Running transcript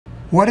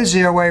What is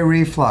airway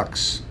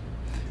reflux?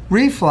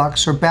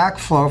 Reflux, or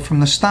backflow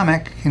from the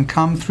stomach, can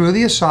come through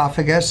the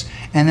esophagus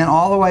and then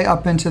all the way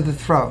up into the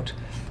throat.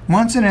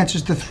 Once it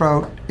enters the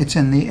throat, it's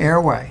in the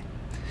airway.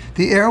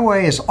 The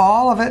airway is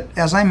all of it,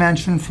 as I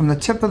mentioned, from the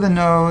tip of the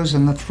nose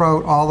and the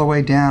throat all the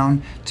way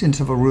down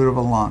into the root of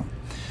a lung.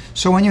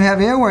 So when you have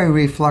airway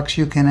reflux,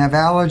 you can have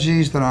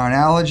allergies that aren't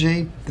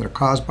allergy, that are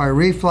caused by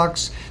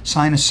reflux,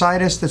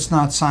 sinusitis that's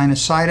not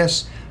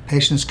sinusitis.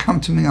 Patients come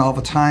to me all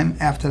the time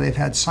after they've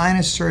had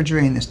sinus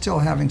surgery and they're still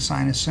having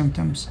sinus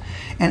symptoms.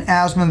 And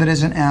asthma that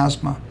isn't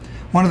asthma.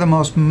 One of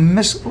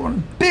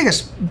the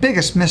biggest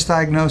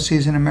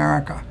misdiagnoses in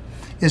America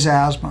is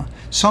asthma.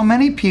 So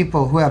many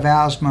people who have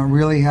asthma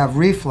really have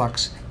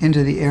reflux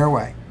into the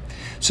airway.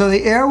 So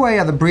the airway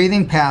are the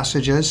breathing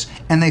passages,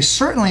 and they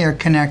certainly are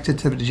connected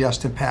to the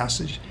digestive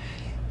passage.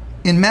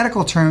 In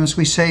medical terms,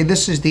 we say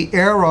this is the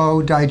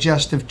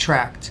aerodigestive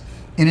tract.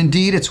 And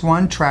indeed, it's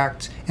one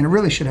tract, and it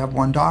really should have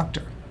one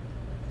doctor.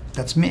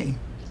 That's me.